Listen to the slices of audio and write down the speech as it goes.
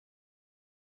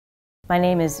My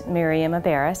name is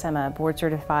Beres. I'm a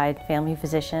board-certified family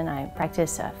physician. I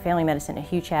practice family medicine at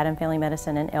Hugh Chatham Family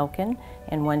Medicine in Elkin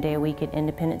and 1 day a week at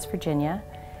Independence, Virginia.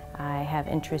 I have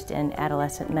interest in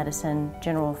adolescent medicine,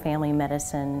 general family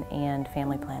medicine, and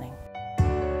family planning.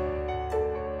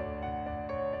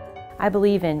 I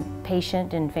believe in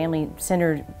patient and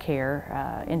family-centered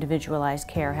care, individualized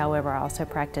care. However, I also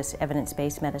practice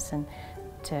evidence-based medicine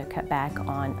to cut back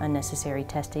on unnecessary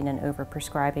testing and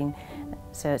over-prescribing.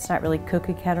 So it's not really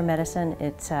cookie-cutter medicine.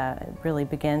 It really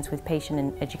begins with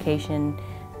patient education,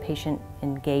 patient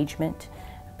engagement.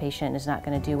 A patient is not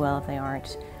going to do well if they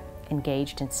aren't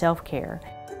engaged in self-care.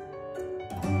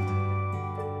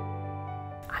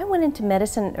 I went into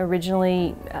medicine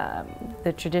originally,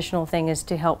 the traditional thing is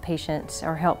to help patients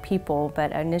or help people,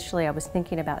 but initially I was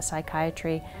thinking about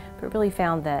psychiatry, but really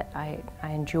found that I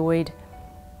enjoyed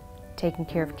taking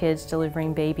care of kids,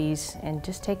 delivering babies, and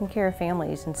just taking care of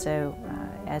families. And so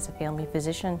as a family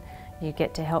physician, you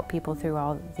get to help people through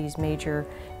all these major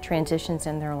transitions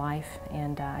in their life,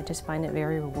 and I just find it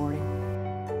very rewarding.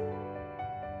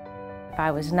 If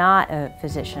I was not a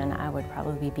physician, I would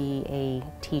probably be a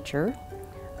teacher,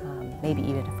 maybe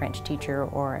even a French teacher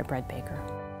or a bread baker.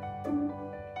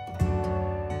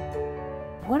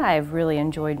 What I've really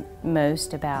enjoyed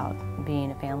most about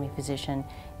being a family physician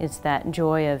is that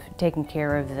joy of taking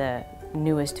care of the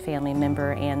newest family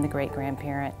member and the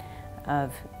great-grandparent,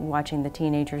 of watching the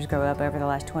teenagers grow up over the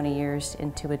last 20 years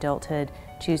into adulthood,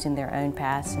 choosing their own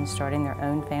paths and starting their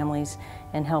own families,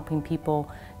 and helping people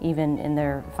even in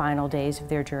their final days of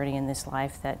their journey in this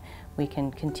life, that we can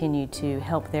continue to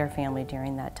help their family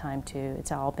during that time too.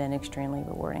 It's all been extremely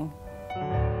rewarding.